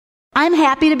I'm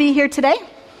happy to be here today.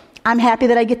 I'm happy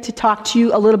that I get to talk to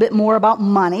you a little bit more about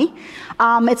money.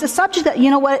 It's a subject that,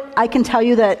 you know what, I can tell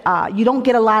you that you don't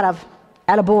get a lot of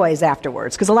attaboys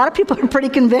afterwards, because a lot of people are pretty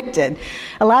convicted.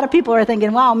 A lot of people are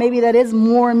thinking, wow, maybe that is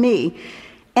more me.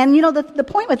 And, you know, the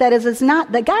point with that is it's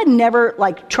not that God never,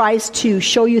 tries to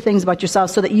show you things about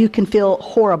yourself so that you can feel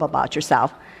horrible about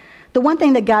yourself. The one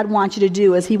thing that God wants you to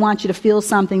do is He wants you to feel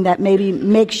something that maybe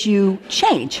makes you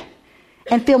change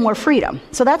and feel more freedom.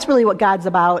 So that's really what God's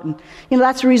about. And, you know,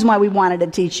 that's the reason why we wanted to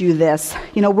teach you this.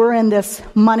 You know, we're in this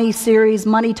money series,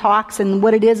 Money Talks, and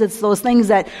what it is, it's those things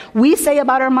that we say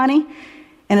about our money,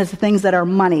 and it's the things that our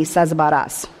money says about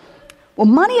us. Well,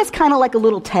 money is kind of like a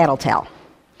little tattletale.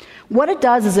 What it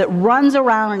does is it runs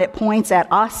around and it points at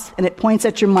us and it points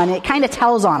at your money. It kind of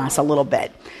tells on us a little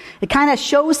bit. It kind of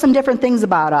shows some different things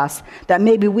about us that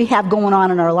maybe we have going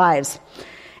on in our lives.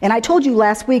 And I told you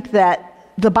last week that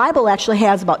the Bible actually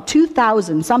has about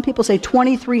 2,000, some people say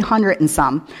 2,300 and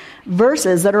some,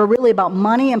 verses that are really about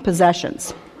money and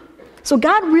possessions. So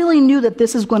God really knew that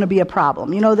this is going to be a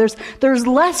problem. You know, there's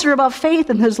lesser about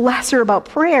faith and there's lesser about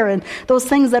prayer and those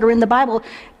things that are in the Bible.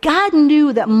 God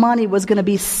knew that money was going to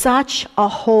be such a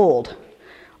hold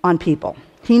on people.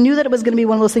 He knew that it was going to be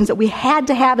one of those things that we had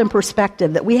to have in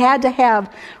perspective, that we had to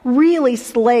have really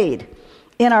slayed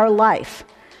in our life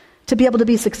to be able to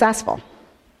be successful.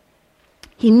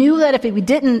 He knew that if we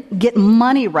didn't get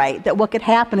money right, that what could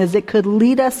happen is it could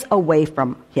lead us away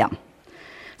from Him.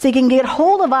 So He can get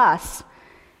hold of us,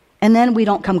 and then we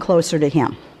don't come closer to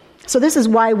Him. So this is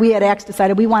why we at Acts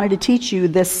decided we wanted to teach you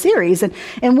this series.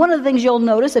 And one of the things you'll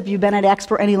notice if you've been at Acts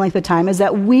for any length of time is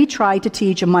that we try to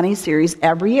teach a money series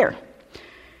every year.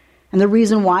 And the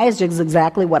reason why is just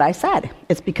exactly what I said.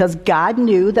 It's because God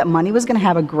knew that money was going to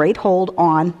have a great hold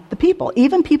on the people,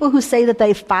 even people who say that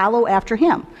they follow after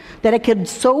Him, that it could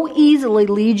so easily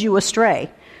lead you astray.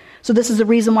 So this is the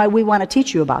reason why we want to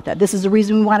teach you about that. This is the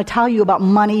reason we want to tell you about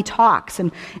Money Talks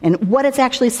and what it's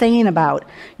actually saying about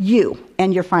you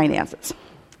and your finances.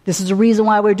 This is the reason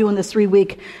why we're doing this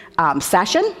 3-week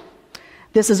session.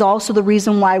 This is also the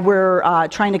reason why we're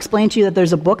trying to explain to you that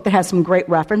there's a book that has some great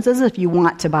references if you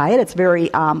want to buy it. It's very,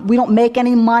 we don't make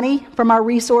any money from our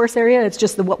resource area. It's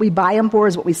just that what we buy them for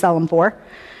is what we sell them for.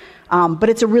 But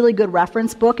it's a really good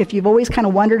reference book. If you've always kind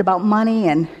of wondered about money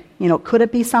and, you know, could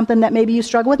it be something that maybe you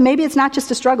struggle with? Maybe it's not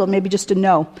just a struggle, maybe just to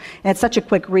know. And it's such a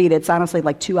quick read. It's honestly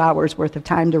like 2 hours worth of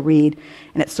time to read,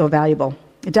 and it's so valuable.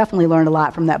 I definitely learned a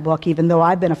lot from that book, even though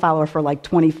I've been a follower for like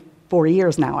 24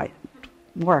 years now.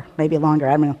 Or maybe longer,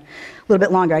 I don't know, a little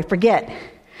bit longer, I forget.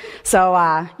 So,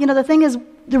 you know, the thing is,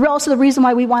 also the reason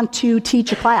why we want to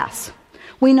teach a class.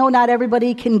 We know not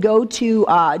everybody can go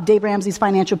to Dave Ramsey's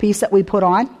Financial Peace that we put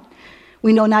on.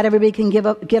 We know not everybody can get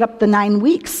up the 9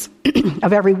 weeks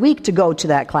of every week to go to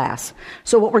that class.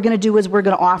 So what we're going to do is we're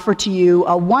going to offer to you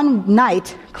a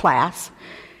one-night class,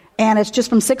 and it's just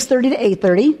from 6:30 to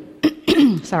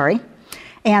 8:30. Sorry.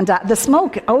 And the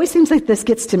smoke always seems like this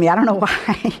gets to me. I don't know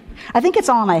why. I think it's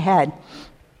all in my head.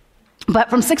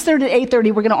 But from 6:30 to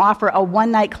 8:30, we're going to offer a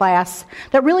one-night class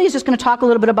that really is just going to talk a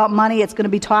little bit about money. It's going to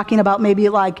be talking about maybe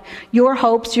like your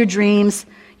hopes, your dreams,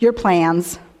 your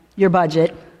plans, your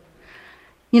budget.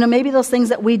 You know, maybe those things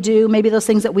that we do, maybe those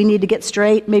things that we need to get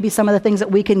straight, maybe some of the things that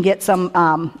we can get some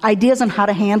ideas on how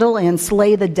to handle and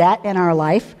slay the debt in our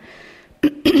life.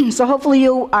 So hopefully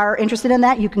you are interested in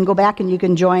that. You can go back and you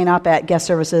can join up at guest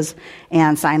services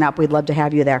and sign up. We'd love to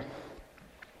have you there.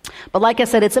 But like I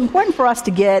said, it's important for us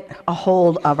to get a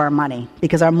hold of our money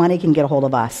because our money can get a hold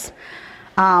of us.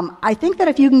 I think that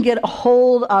if you can get a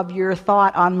hold of your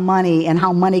thought on money and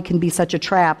how money can be such a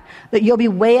trap, that you'll be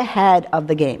way ahead of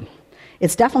the game.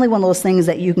 It's definitely one of those things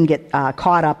that you can get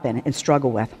caught up in and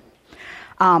struggle with.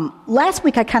 Last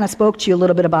week I kind of spoke to you a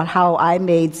little bit about how I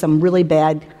made some really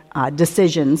bad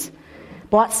decisions,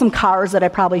 bought some cars that I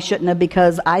probably shouldn't have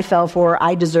because I fell for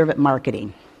I deserve it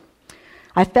marketing.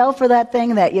 I fell for that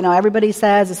thing that, you know, everybody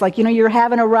says, it's like, you know, you're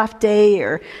having a rough day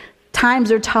or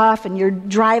times are tough and you're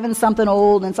driving something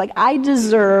old and it's like, I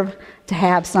deserve to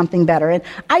have something better. And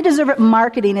I deserve it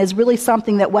marketing is really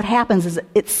something that what happens is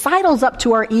it sidles up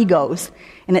to our egos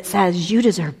and it says, you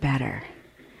deserve better.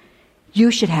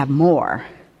 You should have more.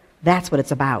 That's what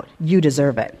it's about. You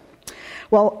deserve it.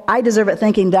 Well, I deserve it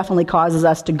thinking definitely causes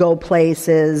us to go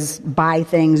places, buy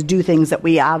things, do things that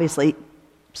we obviously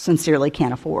sincerely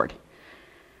can't afford.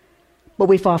 But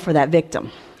we fall for that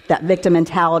victim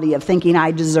mentality of thinking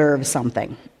I deserve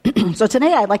something. So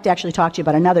today I'd like to actually talk to you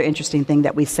about another interesting thing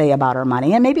that we say about our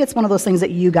money. And maybe it's one of those things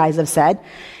that you guys have said.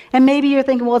 And maybe you're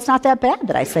thinking, well, it's not that bad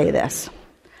that I say this.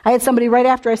 I had somebody, right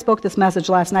after I spoke this message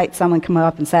last night, someone come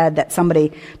up and said that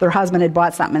their husband had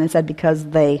bought something and said because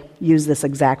they used this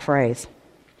exact phrase.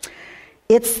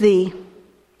 It's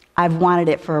I've wanted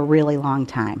it for a really long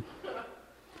time.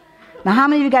 Now, how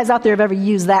many of you guys out there have ever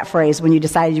used that phrase when you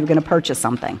decided you were going to purchase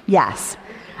something? Yes.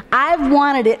 I've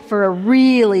wanted it for a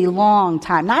really long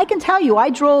time. Now, I can tell you, I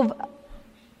drove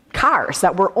cars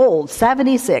that were old,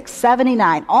 76,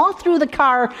 79, all through the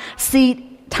car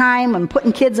seat time and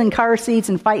putting kids in car seats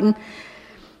and fighting.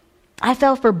 I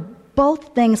felt for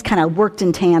both things kind of worked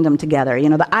in tandem together. You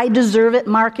know, the I deserve it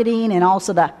marketing and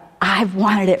also the I've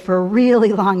wanted it for a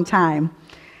really long time.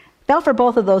 Fell for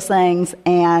both of those things,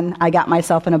 and I got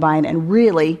myself in a bind and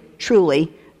really,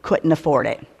 truly couldn't afford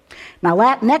it. Now,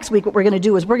 next week, what we're going to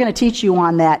do is we're going to teach you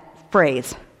on that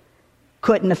phrase,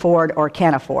 couldn't afford or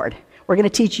can't afford. We're going to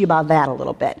teach you about that a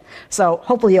little bit. So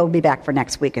hopefully you'll be back for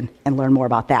next week and learn more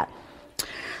about that.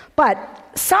 But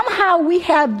somehow we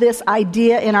have this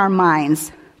idea in our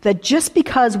minds that just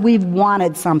because we've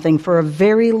wanted something for a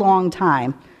very long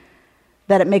time,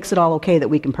 that it makes it all okay that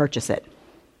we can purchase it.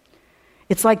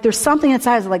 It's like there's something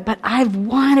inside that's like, but I've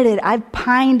wanted it. I've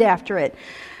pined after it.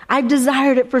 I've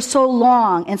desired it for so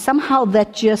long. And somehow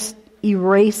that just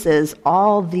erases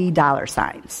all the dollar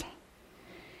signs.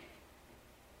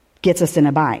 Gets us in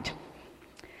a bind.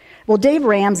 Well, Dave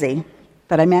Ramsey,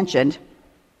 that I mentioned,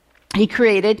 he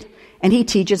created and he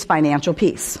teaches financial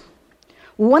peace.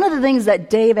 One of the things that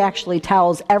Dave actually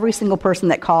tells every single person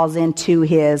that calls into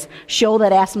his show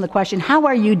that asks him the question, how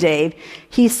are you, Dave?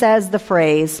 He says the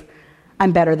phrase,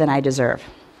 I'm better than I deserve.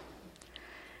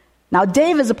 Now,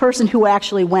 Dave is a person who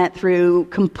actually went through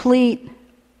complete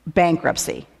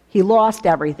bankruptcy. He lost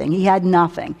everything. He had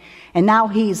nothing. And now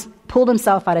he's pulled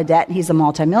himself out of debt and he's a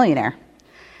multimillionaire.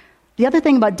 The other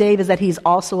thing about Dave is that he's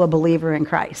also a believer in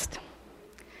Christ.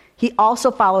 He also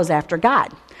follows after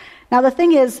God. Now, the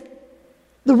thing is,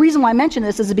 the reason why I mention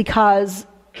this is because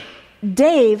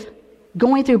Dave,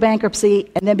 going through bankruptcy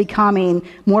and then becoming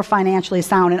more financially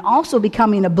sound and also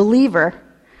becoming a believer,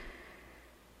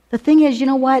 the thing is, you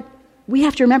know what? We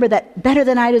have to remember that better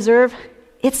than I deserve,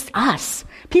 it's us.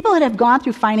 People that have gone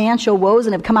through financial woes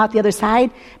and have come out the other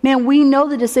side, man, we know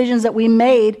the decisions that we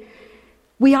made,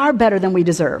 we are better than we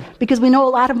deserve. Because we know a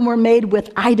lot of them were made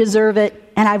with I deserve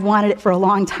it and I've wanted it for a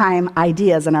long time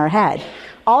ideas in our head.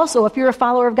 Also, if you're a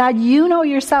follower of God, you know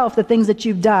yourself the things that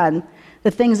you've done,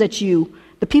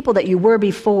 the people that you were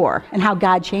before, and how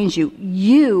God changed you.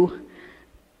 You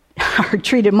are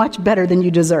treated much better than you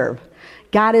deserve.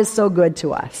 God is so good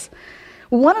to us.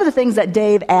 One of the things that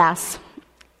Dave asks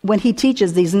when he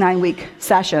teaches these 9-week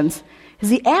sessions is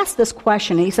he asks this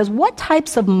question, and he says, what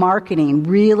types of marketing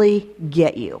really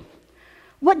get you?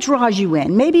 What draws you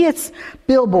in? Maybe it's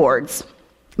billboards.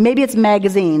 Maybe it's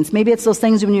magazines. Maybe it's those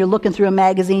things when you're looking through a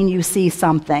magazine, you see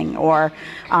something. Or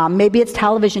maybe it's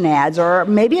television ads. Or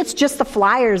maybe it's just the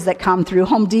flyers that come through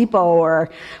Home Depot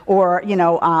or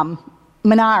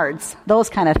Menards. Those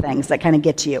kind of things that kind of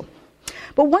get to you.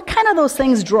 But what kind of those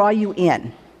things draw you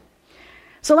in?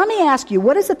 So let me ask you,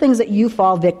 what is the things that you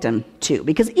fall victim to?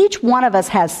 Because each one of us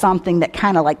has something that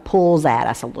kind of like pulls at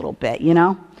us a little bit, you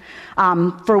know?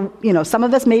 Some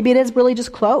of us, maybe it is really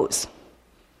just clothes.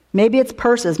 Maybe it's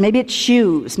purses. Maybe it's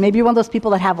shoes. Maybe you're one of those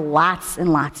people that have lots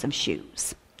and lots of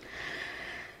shoes.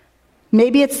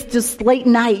 Maybe it's just late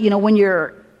night, when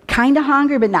you're kind of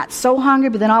hungry but not so hungry,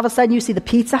 but then all of a sudden you see the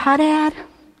Pizza Hut ad,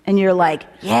 and you're like,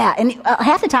 yeah. And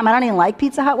half the time I don't even like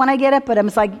Pizza Hut when I get it, but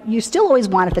it's like you still always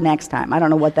want it the next time. I don't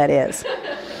know what that is.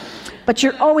 But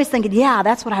you're always thinking, yeah,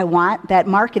 that's what I want. That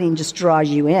marketing just draws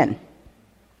you in.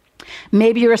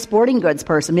 Maybe you're a sporting goods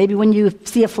person. Maybe when you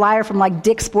see a flyer from like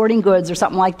Dick's Sporting Goods or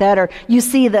something like that, or you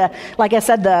see I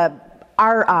can't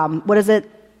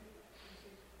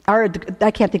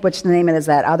think which the name it is,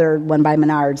 that other one by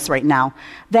Menards right now,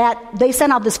 that they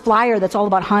send out this flyer that's all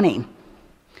about hunting.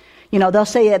 They'll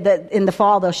say that in the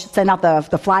fall they'll send out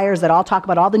the flyers that all talk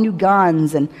about all the new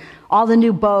guns and all the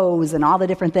new bows and all the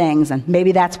different things, and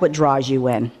maybe that's what draws you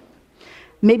in.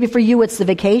 Maybe for you it's the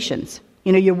vacations.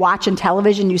 You're watching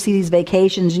television, you see these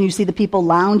vacations, and you see the people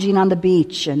lounging on the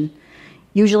beach, and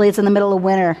usually it's in the middle of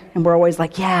winter, and we're always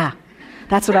like, yeah,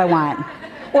 that's what I want.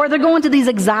 Or they're going to these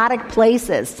exotic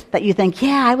places that you think,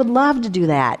 yeah, I would love to do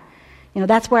that.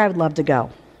 That's where I would love to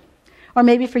go. Or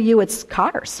maybe for you it's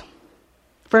cars.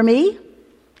 For me,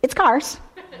 it's cars.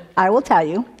 I will tell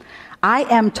you. I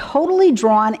am totally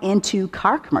drawn into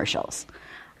car commercials.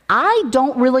 I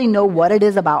don't really know what it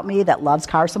is about me that loves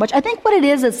cars so much. I think what it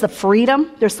is the freedom.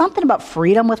 There's something about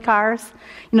freedom with cars.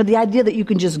 The idea that you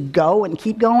can just go and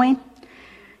keep going.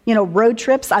 Road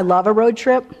trips. I love a road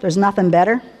trip. There's nothing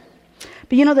better.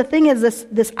 But the thing is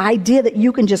this idea that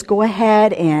you can just go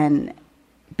ahead and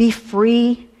be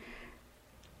free.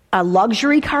 A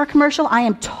luxury car commercial, I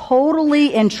am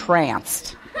totally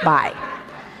entranced by.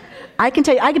 I can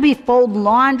tell you, I could be folding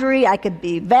laundry, I could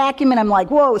be vacuuming, I'm like,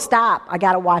 whoa, stop, I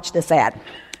got to watch this ad.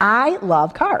 I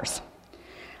love cars.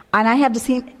 And I have to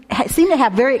seem to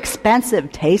have very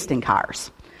expensive taste in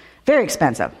cars. Very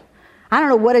expensive. I don't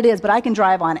know what it is, but I can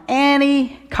drive on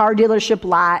any car dealership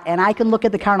lot, and I can look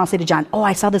at the car and I'll say to John, oh,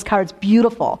 I saw this car, it's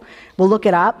beautiful. We'll look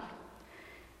it up.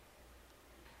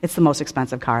 It's the most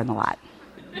expensive car in the lot.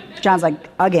 John's like,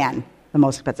 again, the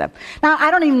most expensive. Now,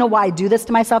 I don't even know why I do this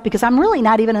to myself, because I'm really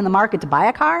not even in the market to buy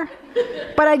a car,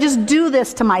 but I just do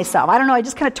this to myself. I don't know, I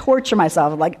just kind of torture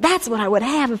myself. I'm like, that's what I would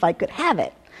have if I could have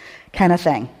it, kind of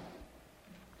thing.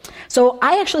 So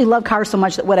I actually love cars so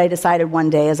much that what I decided one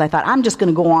day is I thought, I'm just going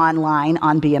to go online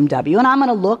on BMW, and I'm going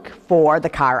to look for the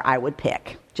car I would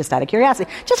pick, just out of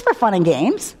curiosity, just for fun and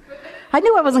games. I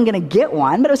knew I wasn't going to get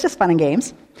one, but it was just fun and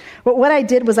games. But what I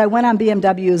did was I went on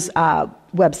BMW's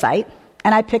website,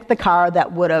 and I picked the car that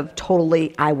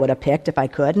I would have picked if I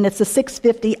could, and it's the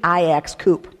 650iX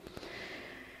Coupe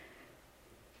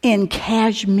in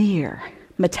cashmere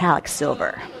metallic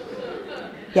silver.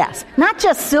 Yes, not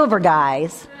just silver,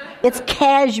 guys. It's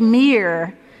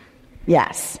cashmere.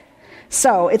 Yes.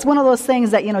 So it's one of those things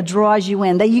that, draws you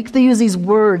in. They use these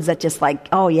words that just like,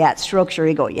 oh, yeah, it strokes your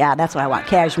ego. Yeah, that's what I want.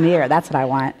 Cashmere, that's what I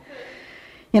want.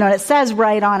 And it says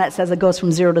right on it, it goes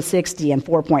from 0 to 60 in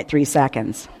 4.3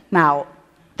 seconds. Now,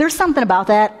 there's something about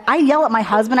that. I yell at my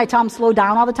husband. I tell him slow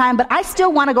down all the time, but I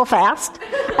still want to go fast.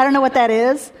 I don't know what that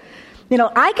is.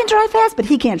 I can drive fast, but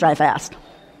he can't drive fast.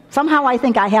 Somehow I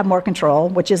think I have more control,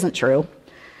 which isn't true.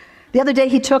 The other day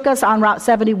he took us on Route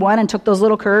 71 and took those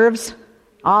little curves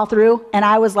all through, and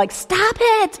I was like, stop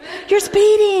it, you're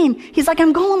speeding. He's like,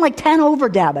 I'm going like 10 over,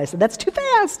 Dad. I said, that's too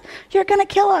fast, you're going to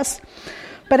kill us.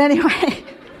 But anyway,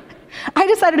 I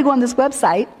decided to go on this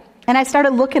website, and I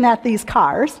started looking at these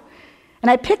cars, and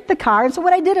I picked the car. And so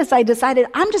what I did is I decided,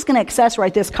 I'm just going to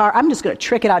accessorize this car. I'm just going to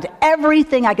trick it out to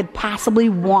everything I could possibly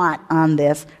want on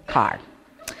this car.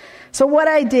 So what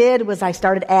I did was I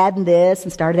started adding this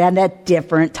and started adding that,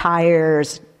 different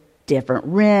tires, different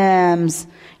rims,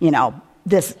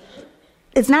 this,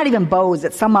 it's not even Bose,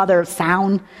 it's some other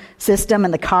sound system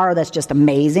in the car that's just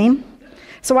amazing.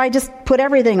 So I just put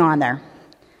everything on there.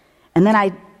 And then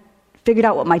I figured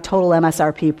out what my total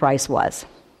MSRP price was.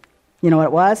 You know what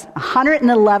it was?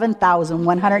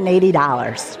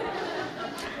 $111,180.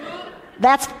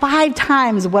 That's 5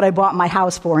 times what I bought my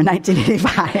house for in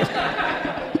 1985.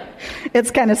 It's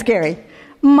kind of scary.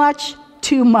 Much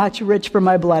too much rich for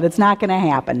my blood. It's not going to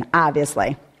happen,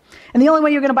 obviously. And the only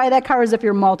way you're going to buy that car is if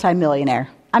you're a multimillionaire.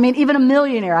 I mean, even a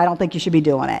millionaire, I don't think you should be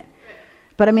doing it.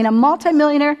 But I mean, a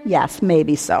multimillionaire, yes,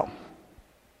 maybe so.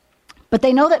 But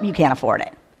they know that you can't afford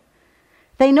it.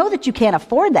 They know that you can't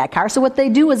afford that car, so what they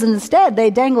do is instead they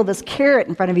dangle this carrot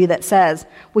in front of you that says,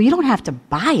 well, you don't have to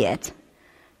buy it.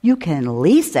 You can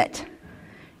lease it.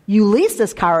 You lease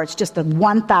this car, it's just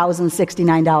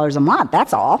 $1,069 a month,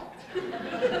 that's all.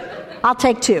 I'll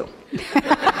take 2.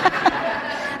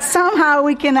 Somehow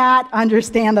we cannot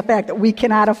understand the fact that we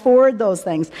cannot afford those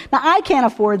things. Now, I can't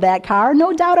afford that car,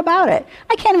 no doubt about it.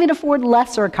 I can't even afford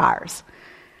lesser cars.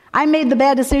 I made the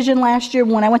bad decision last year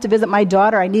when I went to visit my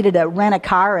daughter. I needed to rent a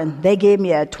car, and they gave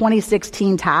me a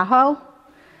 2016 Tahoe.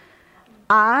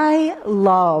 I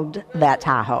loved that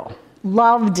Tahoe.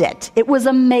 Loved it. It was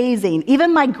amazing.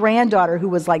 Even my granddaughter, who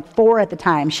was like 4 at the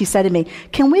time, she said to me,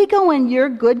 can we go in your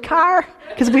good car?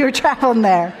 Because we were traveling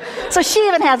there. So she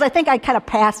even has, I think I kind of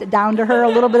passed it down to her, a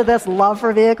little bit of this love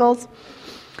for vehicles.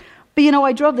 But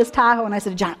I drove this Tahoe, and I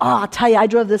said, John, I'll tell you, I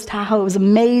drove this Tahoe. It was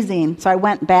amazing. So I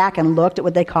went back and looked at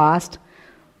what they cost.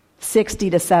 $60,000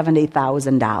 to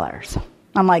 $70,000.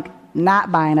 I'm like,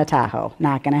 not buying a Tahoe.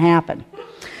 Not going to happen.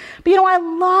 But I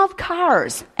love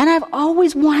cars, and I've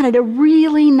always wanted a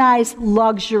really nice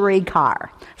luxury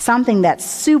car, something that's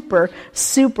super,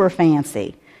 super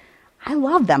fancy. I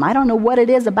love them. I don't know what it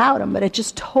is about them, but it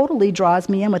just totally draws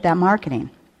me in with that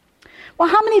marketing. Well,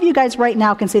 how many of you guys right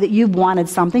now can say that you've wanted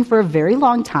something for a very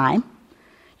long time?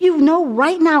 You know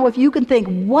right now, if you can think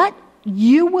what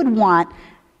you would want,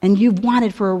 and you've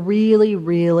wanted for a really,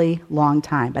 really long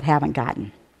time, but haven't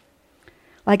gotten.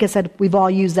 Like I said, we've all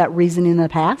used that reasoning in the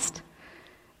past,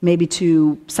 maybe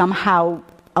to somehow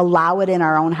allow it in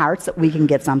our own hearts that we can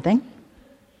get something.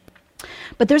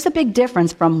 But there's a big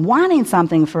difference from wanting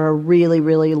something for a really,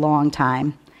 really long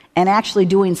time and actually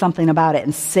doing something about it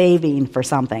and saving for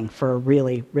something for a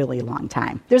really, really long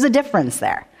time. There's a difference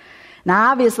there.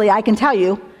 Now, obviously, I can tell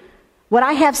you, what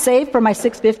I have saved for my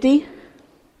 650,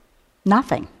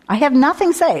 Nothing. I have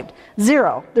nothing saved.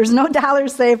 Zero. There's no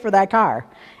dollars saved for that car.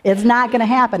 It's not going to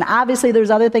happen. Obviously,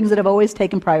 there's other things that have always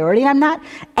taken priority. I'm not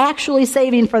actually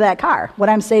saving for that car. What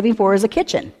I'm saving for is a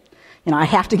kitchen. I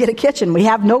have to get a kitchen. We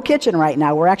have no kitchen right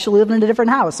now. We're actually living in a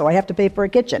different house, so I have to pay for a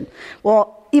kitchen.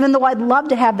 Well, even though I'd love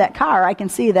to have that car, I can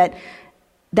see that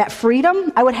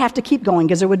freedom, I would have to keep going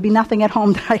because there would be nothing at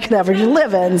home that I could ever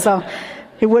live in, so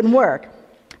it wouldn't work.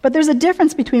 But there's a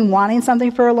difference between wanting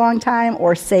something for a long time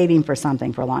or saving for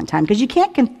something for a long time, because you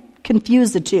can't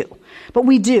confuse the two. But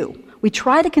we do. We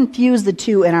try to confuse the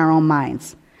two in our own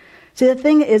minds. See, the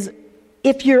thing is,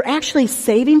 if you're actually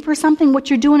saving for something, what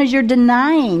you're doing is you're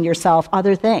denying yourself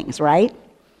other things, right?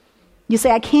 You say,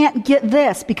 I can't get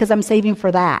this because I'm saving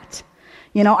for that.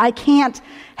 I can't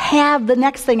have the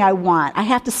next thing I want. I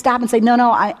have to stop and say,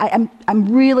 no,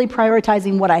 I'm really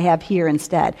prioritizing what I have here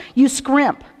instead. You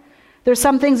scrimp. There's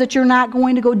some things that you're not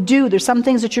going to go do. There's some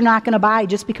things that you're not going to buy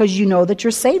just because you know that you're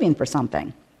saving for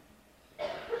something.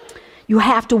 You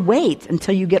have to wait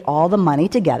until you get all the money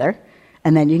together,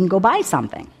 and then you can go buy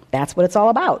something. That's what it's all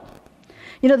about.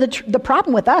 The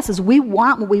problem with us is we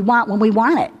want what we want when we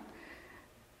want it.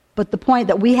 But the point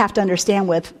that we have to understand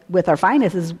with our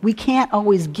finances is we can't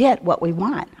always get what we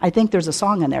want. I think there's a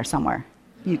song in there somewhere.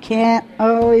 You can't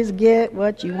always get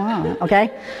what you want,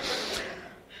 okay?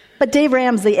 But Dave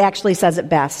Ramsey actually says it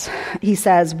best. He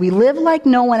says, we live like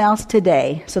no one else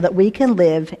today so that we can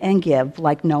live and give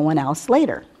like no one else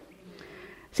later.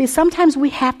 See, sometimes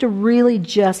we have to really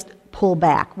just pull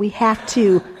back. We have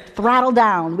to throttle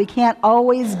down. We can't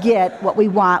always get what we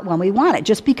want when we want it,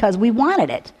 just because we wanted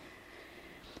it.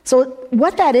 So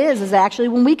what that is actually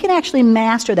when we can actually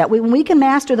master that, when we can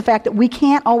master the fact that we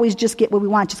can't always just get what we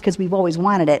want just because we've always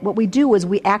wanted it, what we do is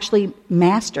we actually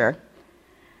master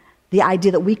the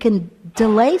idea that we can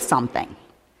delay something.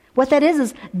 What that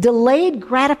is delayed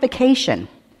gratification.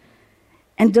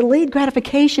 And delayed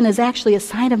gratification is actually a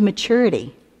sign of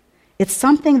maturity. It's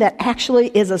something that actually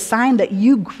is a sign that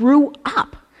you grew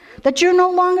up. That you're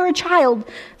no longer a child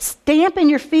stamping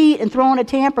your feet and throwing a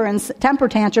temper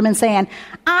tantrum and saying,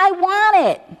 I want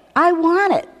it. I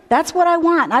want it. That's what I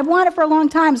want. I've wanted it for a long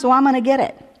time, so I'm going to get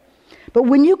it. But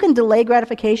when you can delay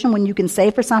gratification, when you can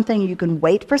save for something, you can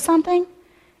wait for something,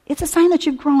 it's a sign that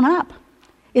you've grown up.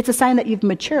 It's a sign that you've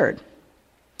matured.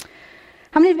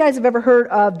 How many of you guys have ever heard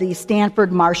of the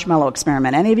Stanford marshmallow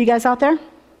experiment? Any of you guys out there?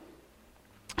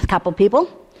 A couple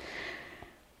people.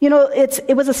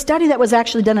 It was a study that was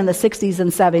actually done in the 60s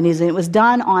and 70s, and it was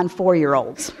done on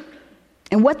 4-year-olds.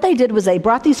 And what they did was they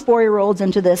brought these 4-year-olds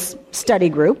into this study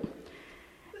group,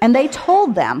 and they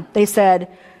told them, they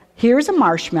said, here's a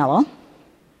marshmallow.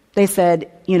 They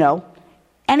said,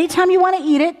 anytime you want to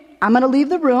eat it, I'm going to leave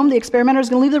the room. The experimenter is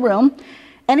going to leave the room.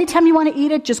 Anytime you want to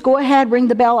eat it, just go ahead, ring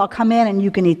the bell, I'll come in, and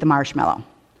you can eat the marshmallow.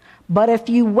 But if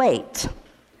you wait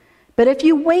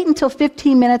until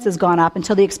 15 minutes has gone up,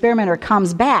 until the experimenter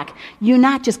comes back, you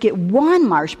not just get one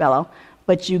marshmallow,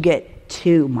 but you get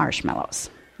 2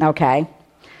 marshmallows. Okay?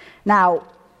 Now,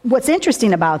 what's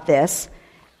interesting about this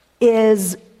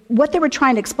is what they were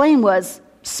trying to explain was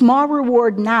small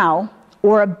reward now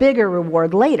or a bigger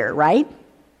reward later, right?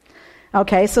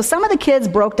 Okay, so some of the kids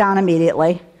broke down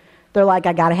immediately. They're like,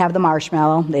 I got to have the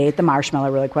marshmallow. They ate the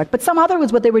marshmallow really quick. But some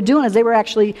others, what they were doing is they were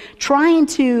actually trying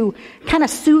to kind of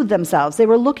soothe themselves. They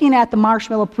were looking at the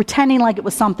marshmallow, pretending like it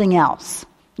was something else,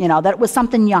 that it was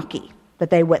something yucky that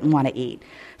they wouldn't want to eat.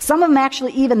 Some of them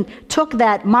actually even took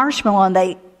that marshmallow and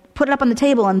they put it up on the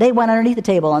table and they went underneath the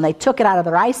table and they took it out of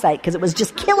their eyesight because it was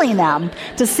just killing them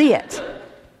to see it.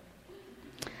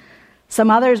 Some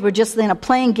others were just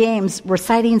playing games,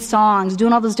 reciting songs,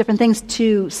 doing all those different things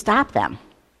to stop them.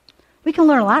 We can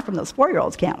learn a lot from those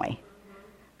 4-year-olds, can't we?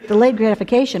 Delayed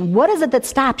gratification. What is it that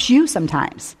stops you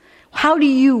sometimes? How do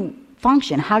you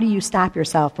function? How do you stop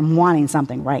yourself from wanting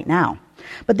something right now?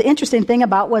 But the interesting thing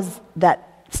about was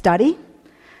that study,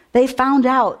 they found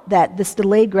out that this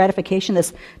delayed gratification,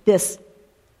 this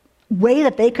way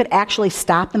that they could actually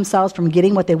stop themselves from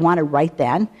getting what they wanted right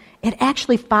then, it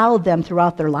actually followed them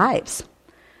throughout their lives.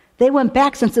 They went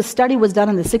back, since this study was done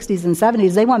in the 60s and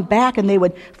 70s, they went back and they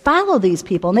would follow these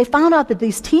people. And they found out that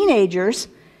these teenagers,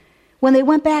 when they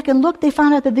went back and looked, they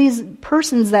found out that these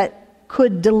persons that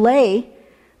could delay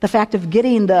the fact of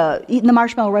eating the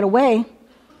marshmallow right away,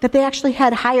 that they actually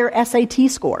had higher SAT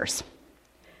scores.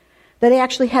 That they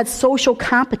actually had social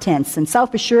competence and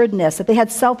self-assuredness, that they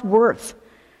had self-worth.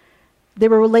 They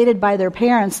were related by their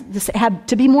parents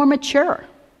to be more mature,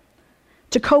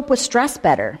 to cope with stress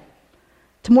better,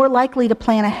 to more likely to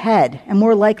plan ahead, and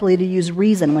more likely to use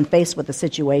reason when faced with a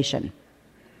situation.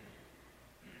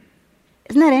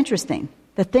 Isn't that interesting?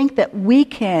 To think that we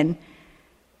can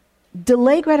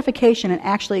delay gratification, and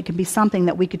actually it can be something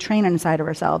that we could train inside of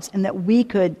ourselves and that we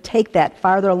could take that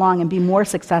farther along and be more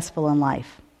successful in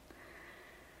life.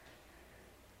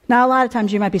 Now, a lot of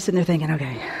times you might be sitting there thinking,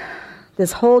 okay,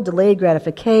 this whole delayed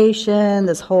gratification,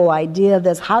 this whole idea of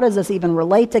this, how does this even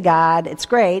relate to God? It's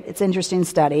great. It's interesting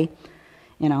study,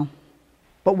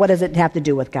 but what does it have to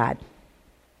do with God?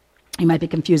 You might be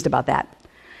confused about that.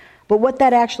 But what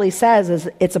that actually says is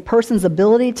it's a person's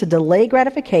ability to delay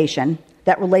gratification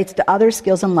that relates to other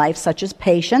skills in life, such as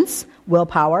patience,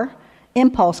 willpower,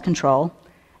 impulse control,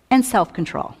 and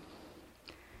self-control.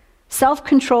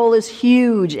 Self-control is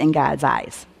huge in God's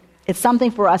eyes. It's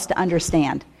something for us to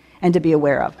understand and to be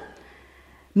aware of.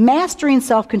 Mastering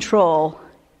self-control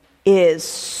is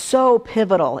so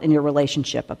pivotal in your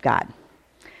relationship with God.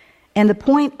 And the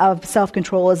point of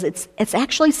self-control is it's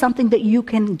actually something that you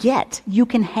can get, you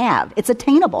can have. It's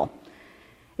attainable.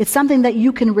 It's something that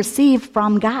you can receive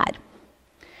from God.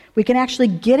 We can actually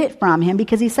get it from him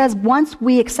because he says once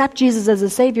we accept Jesus as a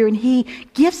Savior and he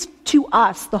gives to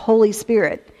us the Holy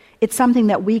Spirit, it's something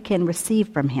that we can receive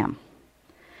from him.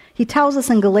 He tells us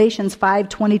in Galatians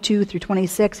 5:22 through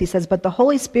 26, he says, "But the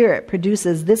Holy Spirit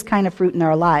produces this kind of fruit in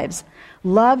our lives: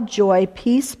 love, joy,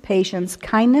 peace, patience,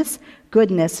 kindness,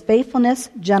 goodness, faithfulness,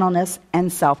 gentleness,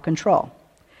 and self-control.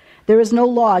 There is no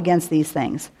law against these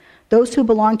things. Those who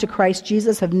belong to Christ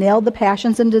Jesus have nailed the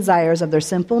passions and desires of their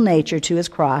sinful nature to his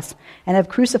cross and have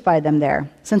crucified them there.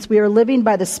 Since we are living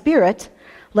by the Spirit,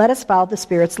 let us follow the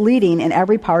Spirit's leading in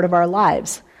every part of our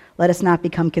lives. Let us not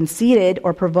become conceited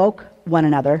or provoke one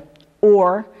another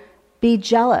or be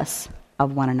jealous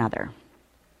of one another."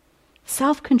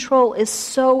 Self-control is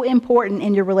so important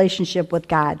in your relationship with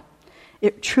God.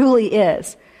 It truly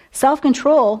is.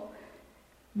 Self-control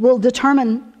will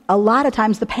determine a lot of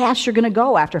times the path you're going to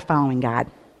go after following God.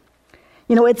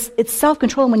 It's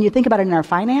self-control when you think about it in our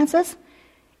finances.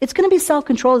 It's going to be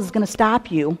self-control that's going to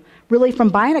stop you really from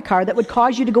buying a car that would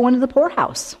cause you to go into the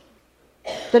poorhouse,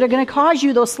 that are going to cause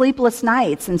you those sleepless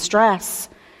nights and stress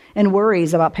and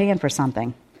worries about paying for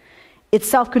something. It's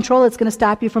self-control that's going to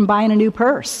stop you from buying a new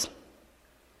purse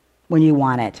when you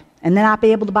want it and then not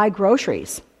be able to buy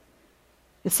groceries.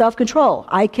 It's self-control.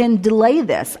 I can delay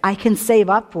this. I can save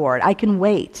up for it. I can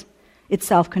wait. It's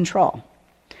self-control.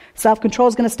 Self-control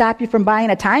is going to stop you from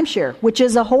buying a timeshare, which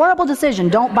is a horrible decision.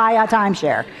 Don't buy a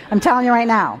timeshare. I'm telling you right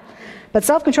now. But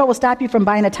self-control will stop you from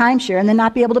buying a timeshare and then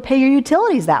not be able to pay your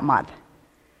utilities that month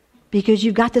because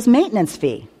you've got this maintenance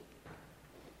fee.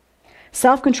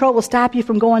 Self-control will stop you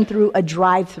from going through a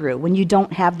drive-through when you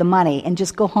don't have the money and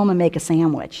just go home and make a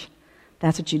sandwich.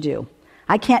 That's what you do.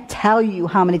 I can't tell you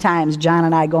how many times John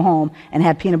and I go home and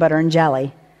have peanut butter and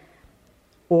jelly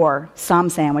or some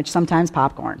sandwich, sometimes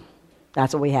popcorn.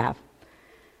 That's what we have.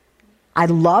 I'd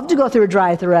love to go through a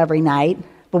drive-through every night,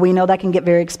 but we know that can get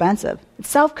very expensive. It's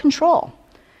self-control.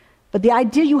 But the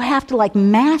idea you have to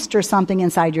master something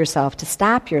inside yourself to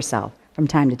stop yourself from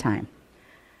time to time.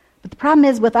 But the problem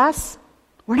is with us,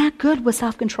 we're not good with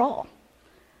self-control.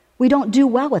 We don't do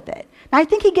well with it. Now, I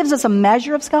think he gives us a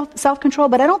measure of self-control,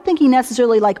 but I don't think he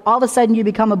necessarily, all of a sudden you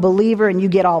become a believer and you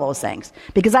get all those things.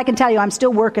 Because I can tell you, I'm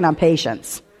still working on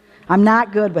patience. I'm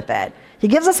not good with it. He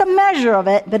gives us a measure of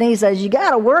it, but then he says, you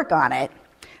got to work on it.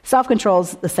 Self-control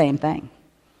is the same thing.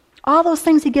 All those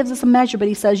things he gives us a measure, but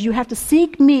he says, you have to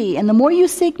seek me, and the more you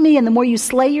seek me and the more you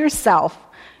slay yourself,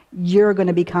 you're going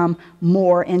to become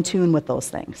more in tune with those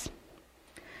things.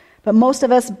 But most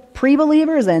of us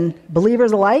pre-believers and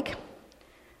believers alike,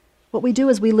 what we do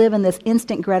is we live in this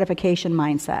instant gratification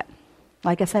mindset.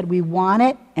 Like I said, we want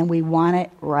it, and we want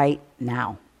it right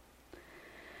now.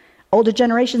 Older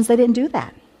generations, they didn't do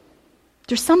that.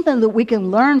 There's something that we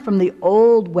can learn from the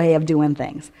old way of doing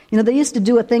things. They used to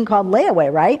do a thing called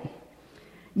layaway, right?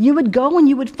 You would go and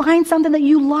you would find something that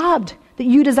you loved, that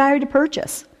you desired to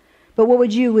purchase. But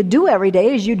what you would do every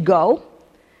day is you'd go,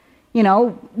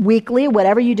 weekly,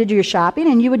 whatever you did your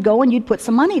shopping, and you would go and you'd put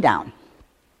some money down.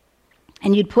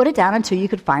 And you'd put it down until you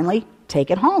could finally take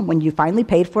it home, when you finally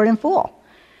paid for it in full.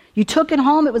 You took it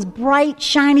home, it was bright,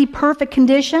 shiny, perfect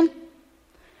condition,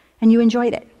 and you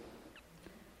enjoyed it.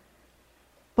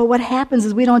 But what happens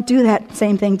is we don't do that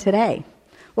same thing today.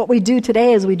 What we do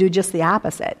today is we do just the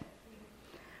opposite.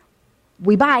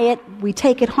 We buy it, we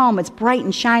take it home, it's bright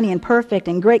and shiny and perfect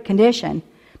and great condition,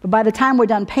 but by the time we're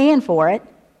done paying for it,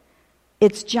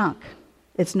 it's junk.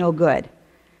 It's no good.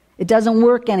 It doesn't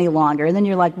work any longer. And then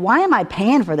you're like, why am I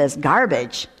paying for this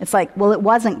garbage? It's like, well, it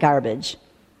wasn't garbage.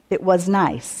 It was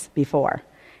nice before.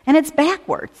 And it's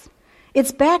backwards.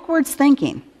 It's backwards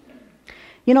thinking.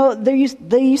 They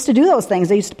used to do those things.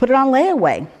 They used to put it on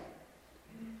layaway.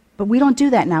 But we don't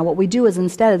do that now. What we do is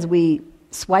instead is we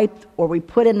swipe or we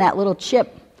put in that little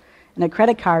chip in a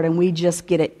credit card and we just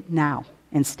get it now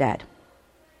instead.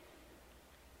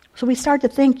 So we start to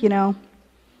think,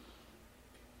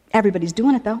 everybody's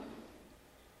doing it though.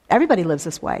 Everybody lives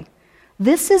this way.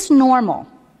 This is normal.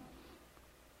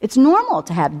 It's normal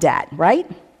to have debt, right?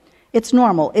 It's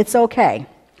normal. It's okay.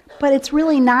 But it's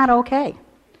really not okay.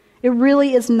 It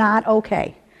really is not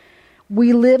okay.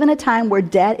 We live in a time where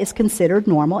debt is considered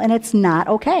normal, and it's not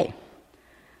okay.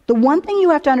 The one thing you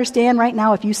have to understand right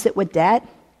now, if you sit with debt,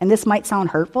 and this might sound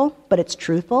hurtful, but it's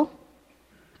truthful,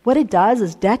 what it does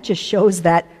is debt just shows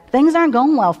that things aren't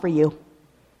going well for you.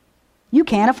 You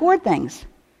can't afford things.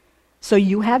 So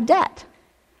you have debt.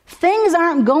 Things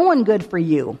aren't going good for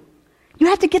you. You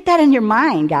have to get that in your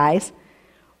mind, guys.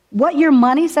 What your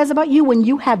money says about you when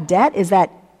you have debt is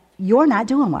that you're not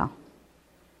doing well.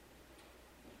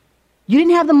 You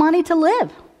didn't have the money to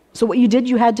live. So what you did,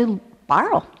 you had to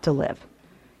borrow to live.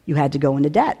 You had to go into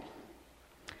debt.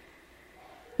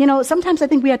 Sometimes I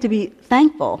think we have to be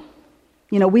thankful.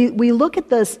 We look at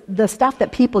the stuff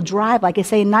that people drive, like I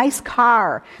say, nice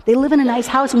car. They live in a nice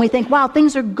house, and we think, wow,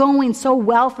 things are going so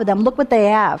well for them. Look what they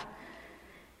have.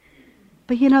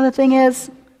 But the thing is,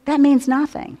 that means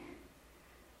nothing.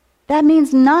 That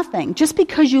means nothing. Just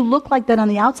because you look like that on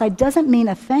the outside doesn't mean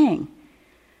a thing.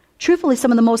 Truthfully,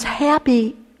 some of the most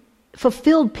happy,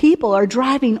 fulfilled people are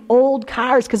driving old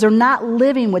cars because they're not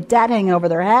living with debt hanging over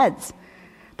their heads.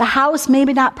 The house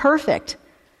maybe not perfect,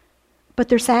 but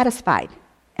they're satisfied.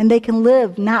 And they can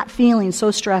live not feeling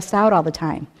so stressed out all the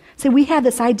time. See, we have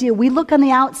this idea. We look on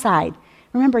the outside.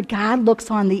 Remember, God looks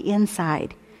on the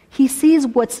inside. He sees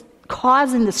what's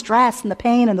causing the stress and the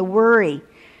pain and the worry.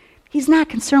 He's not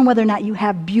concerned whether or not you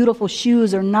have beautiful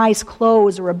shoes or nice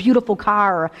clothes or a beautiful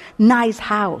car or a nice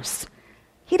house.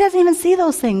 He doesn't even see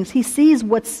those things. He sees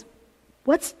what's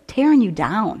tearing you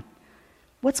down,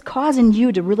 what's causing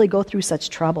you to really go through such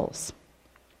troubles.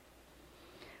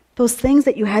 Those things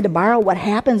that you had to borrow, what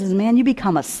happens is, man, you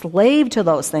become a slave to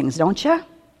those things, don't you?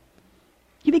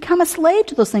 You become a slave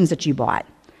to those things that you bought.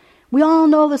 We all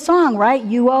know the song, right?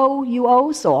 You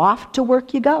owe, so off to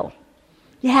work you go.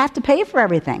 You have to pay for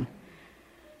everything.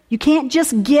 You can't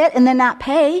just get and then not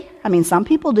pay. I mean, some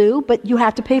people do, but you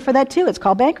have to pay for that too. It's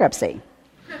called bankruptcy.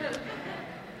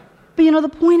 But the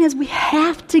point is we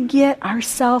have to get our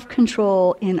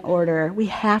self-control in order. We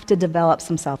have to develop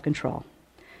some self-control.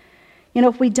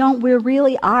 If we don't, we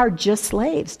really are just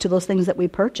slaves to those things that we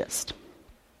purchased.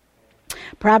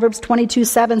 Proverbs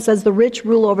 22:7 says, the rich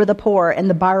rule over the poor, and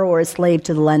the borrower is slave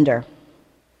to the lender.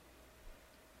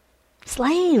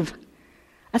 Slave.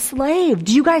 A slave.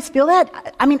 Do you guys feel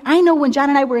that? I mean, I know when John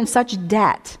and I were in such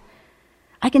debt,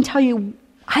 I can tell you,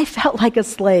 I felt like a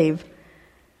slave.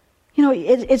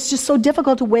 It's just so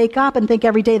difficult to wake up and think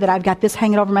every day that I've got this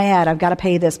hanging over my head. I've got to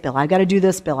pay this bill. I've got to do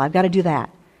this bill. I've got to do that.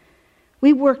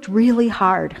 We worked really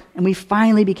hard, and we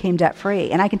finally became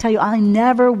debt-free. And I can tell you, I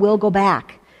never will go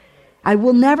back. I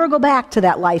will never go back to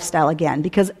that lifestyle again,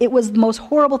 because it was the most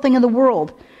horrible thing in the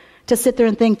world to sit there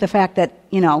and think the fact that,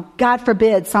 God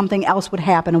forbid something else would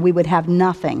happen and we would have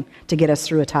nothing to get us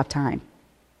through a tough time.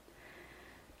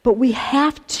 But we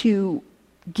have to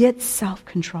get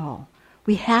self-control.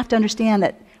 We have to understand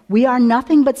that we are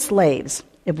nothing but slaves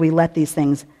if we let these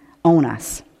things own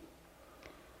us.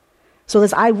 So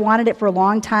this, I wanted it for a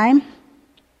long time.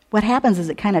 What happens is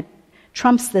it kind of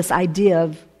trumps this idea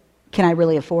of, can I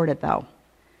really afford it though?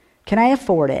 Can I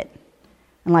afford it?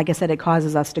 And like I said, it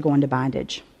causes us to go into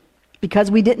bondage.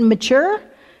 Because we didn't mature,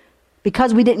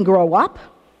 because we didn't grow up,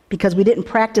 because we didn't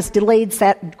practice delayed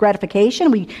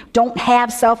gratification, we don't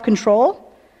have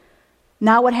self-control.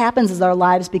 Now what happens is our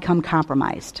lives become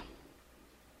compromised.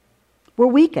 We're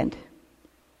weakened.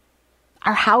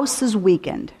 Our house is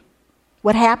weakened.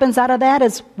 What happens out of that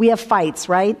is we have fights,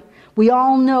 right? We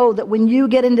all know that when you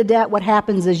get into debt, what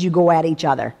happens is you go at each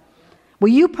other. Well,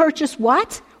 you purchase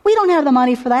what? We don't have the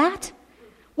money for that.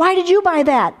 Why did you buy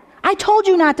that? I told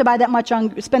you not to buy that much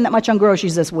spend that much on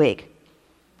groceries this week.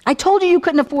 I told you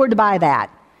couldn't afford to buy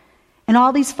that. And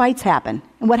all these fights happen.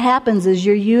 And what happens is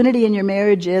your unity in your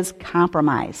marriage is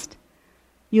compromised.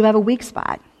 You have a weak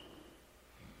spot.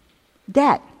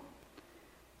 Debt.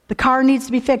 The car needs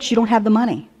to be fixed. You don't have the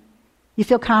money. You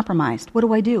feel compromised. What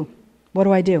do I do? What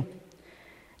do I do?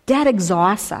 Debt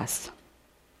exhausts us.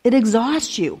 It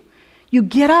exhausts you. You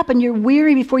get up and you're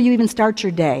weary before you even start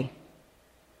your day.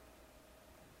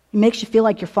 It makes you feel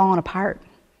like you're falling apart.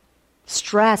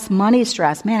 Stress, money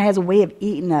stress, man, it has a way of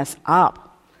eating us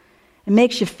up. It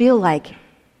makes you feel like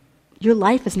your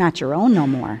life is not your own no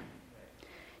more.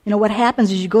 What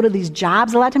happens is you go to these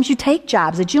jobs. A lot of times you take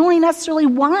jobs that you don't even necessarily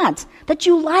want, that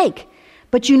you like.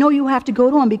 But you know you have to go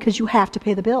to them because you have to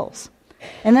pay the bills.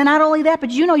 And then not only that,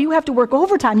 but you know you have to work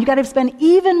overtime. You got to spend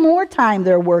even more time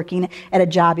there working at a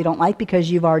job you don't like because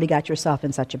you've already got yourself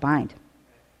in such a bind.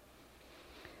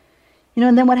 You know,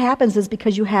 and then what happens is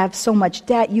because you have so much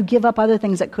debt, you give up other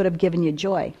things that could have given you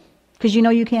joy because you know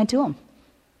you can't do them.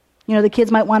 You know, the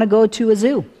kids might want to go to a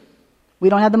zoo. We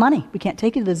don't have the money. We can't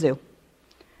take you to the zoo.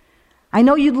 I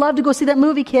know you'd love to go see that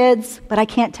movie, kids, but I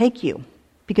can't take you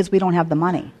because we don't have the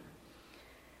money.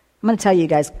 I'm going to tell you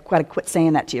guys, got to quit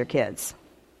saying that to your kids.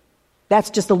 That's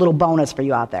just a little bonus for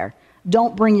you out there.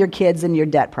 Don't bring your kids in your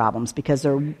debt problems because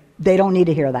they don't need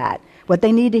to hear that. What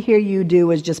they need to hear you do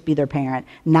is just be their parent,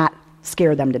 not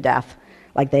scare them to death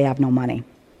like they have no money.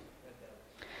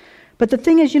 But the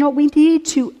thing is, you know, we need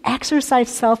to exercise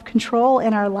self-control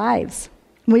in our lives.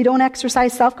 When we don't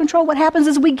exercise self-control, what happens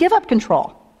is we give up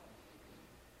control.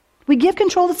 We give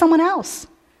control to someone else.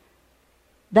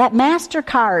 That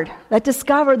MasterCard, that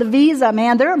Discover, the Visa,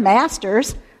 man, they're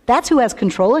masters. That's who has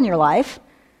control in your life.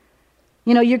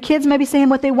 You know, your kids may be saying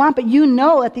what they want, but you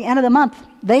know at the end of the month,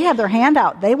 they have their hand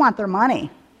out. They want their money.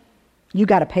 You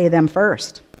got to pay them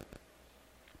first.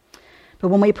 But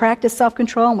when we practice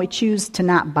self-control and we choose to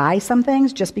not buy some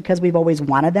things just because we've always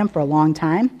wanted them for a long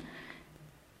time,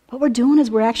 what we're doing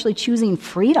is we're actually choosing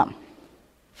freedom.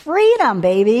 Freedom,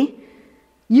 baby.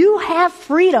 You have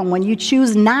freedom when you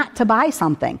choose not to buy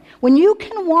something. When you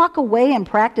can walk away and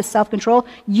practice self-control,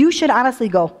 you should honestly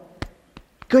go,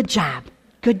 good job,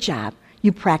 good job.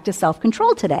 You practice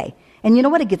self-control today. And you know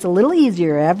what? It gets a little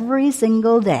easier every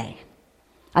single day.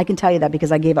 I can tell you that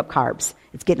because I gave up carbs.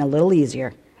 It's getting a little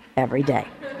easier every day.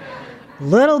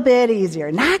 Little bit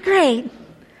easier. Not great,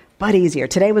 but easier.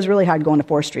 Today was really hard going to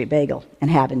 4th Street Bagel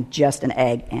and having just an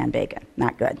egg and bacon.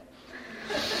 Not good.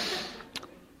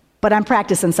 But I'm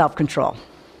practicing self-control.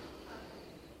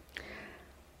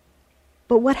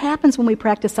 But what happens when we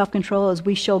practice self-control is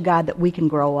we show God that we can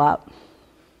grow up.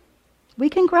 We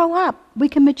can grow up. We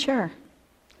can mature.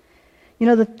 You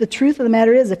know, the truth of the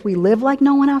matter is if we live like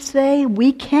no one else today,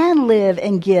 we can live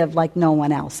and give like no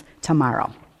one else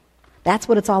tomorrow. That's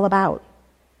what it's all about.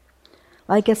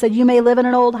 Like I said, you may live in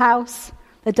an old house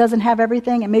that doesn't have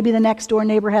everything, and maybe the next door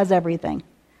neighbor has everything.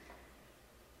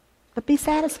 But be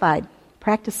satisfied.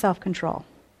 Practice self-control.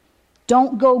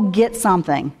 Don't go get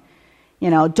something. You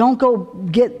know, don't go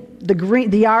get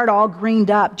the yard all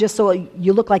greened up just so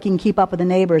you look like you can keep up with the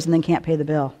neighbors and then can't pay the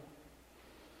bill.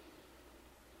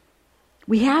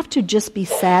 We have to just be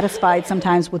satisfied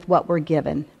sometimes with what we're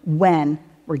given when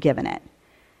we're given it.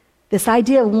 This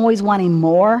idea of always wanting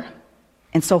more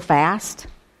and so fast,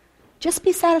 just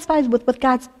be satisfied with what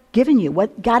God's given you,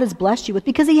 what God has blessed you with,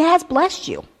 because He has blessed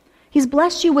you. He's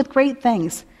blessed you with great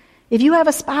things. If you have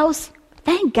a spouse,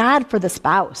 thank God for the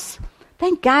spouse.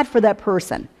 Thank God for that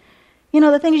person. You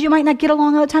know, the thing is you might not get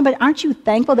along all the time, but aren't you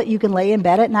thankful that you can lay in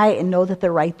bed at night and know that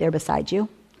they're right there beside you?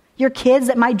 Your kids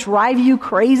that might drive you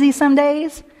crazy some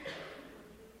days,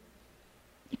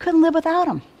 you couldn't live without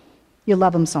them. You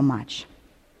love them so much.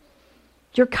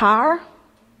 Your car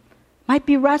might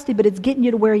be rusty, but it's getting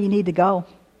you to where you need to go.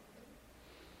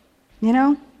 You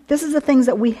know? This is the things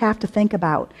that we have to think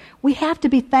about. We have to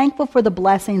be thankful for the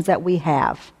blessings that we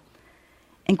have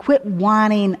and quit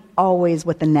wanting always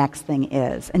what the next thing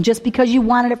is. And just because you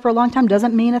wanted it for a long time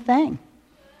doesn't mean a thing.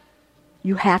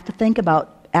 You have to think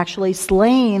about actually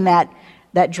slaying that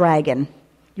dragon.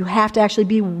 You have to actually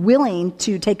be willing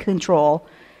to take control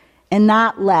and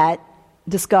not let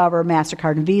Discover,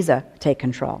 MasterCard, and Visa take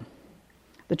control.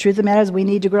 The truth of the matter is we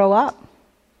need to grow up.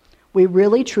 We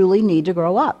really, truly need to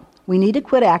grow up. We need to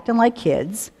quit acting like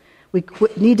kids. We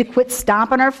need to quit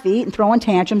stomping our feet and throwing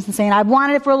tantrums and saying, I've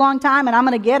wanted it for a long time and I'm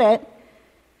going to get it.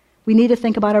 We need to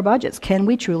think about our budgets. Can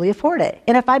we truly afford it?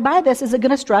 And if I buy this, is it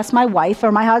going to stress my wife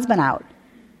or my husband out?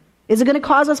 Is it going to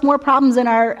cause us more problems in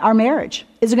our marriage?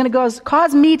 Is it going to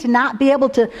cause me to not be able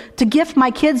to gift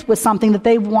my kids with something that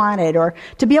they've wanted or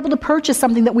to be able to purchase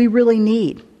something that we really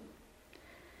need?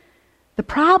 The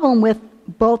problem with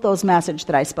both those messages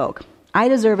that I spoke, I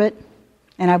deserve it,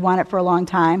 and I've wanted it for a long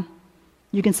time.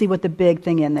 You can see what the big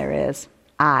thing in there is.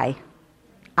 I.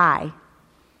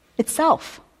 It's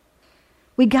self.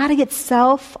 We got to get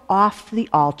self off the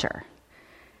altar.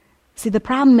 See, the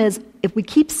problem is if we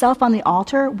keep self on the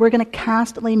altar, we're going to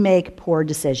constantly make poor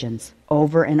decisions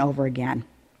over and over again.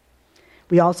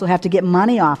 We also have to get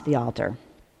money off the altar.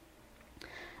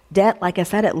 Debt, like I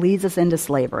said, it leads us into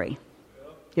slavery.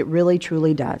 It really,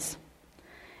 truly does.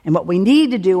 And what we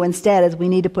need to do instead is we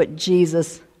need to put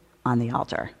Jesus on the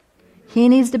altar. He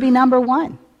needs to be number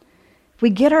one. If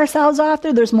we get ourselves off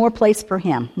there, there's more place for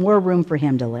Him, more room for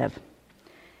Him to live.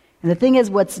 And the thing is,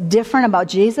 what's different about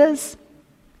Jesus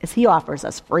is he offers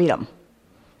us freedom.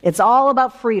 It's all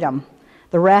about freedom.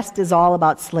 The rest is all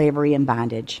about slavery and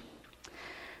bondage.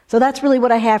 So that's really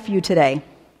what I have for you today.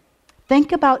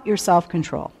 Think about your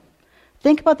self-control.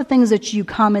 Think about the things that you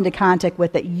come into contact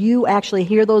with, that you actually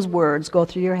hear those words go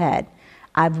through your head.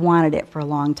 I've wanted it for a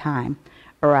long time,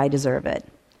 or I deserve it.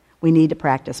 We need to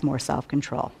practice more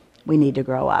self-control. We need to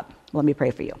grow up. Let me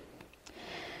pray for you.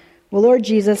 Well, Lord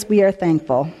Jesus, we are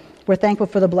thankful. We're thankful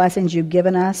for the blessings you've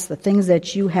given us, the things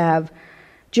that you have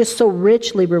just so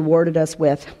richly rewarded us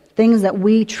with, things that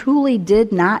we truly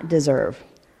did not deserve.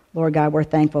 Lord God, we're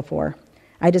thankful for.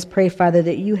 I just pray, Father,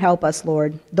 that you help us,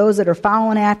 Lord, those that are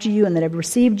following after you and that have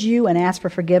received you and asked for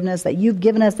forgiveness, that you've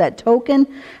given us that token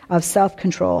of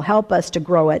self-control. Help us to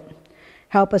grow it.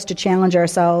 Help us to challenge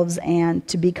ourselves and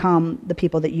to become the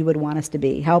people that you would want us to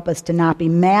be. Help us to not be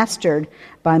mastered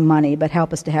by money, but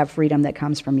help us to have freedom that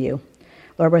comes from you.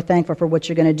 Lord, we're thankful for what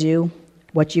you're going to do,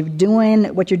 what you're doing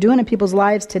in people's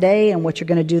lives today, and what you're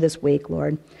going to do this week,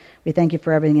 Lord. We thank you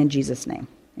for everything in Jesus' name.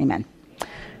 Amen.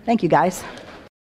 Thank you, guys.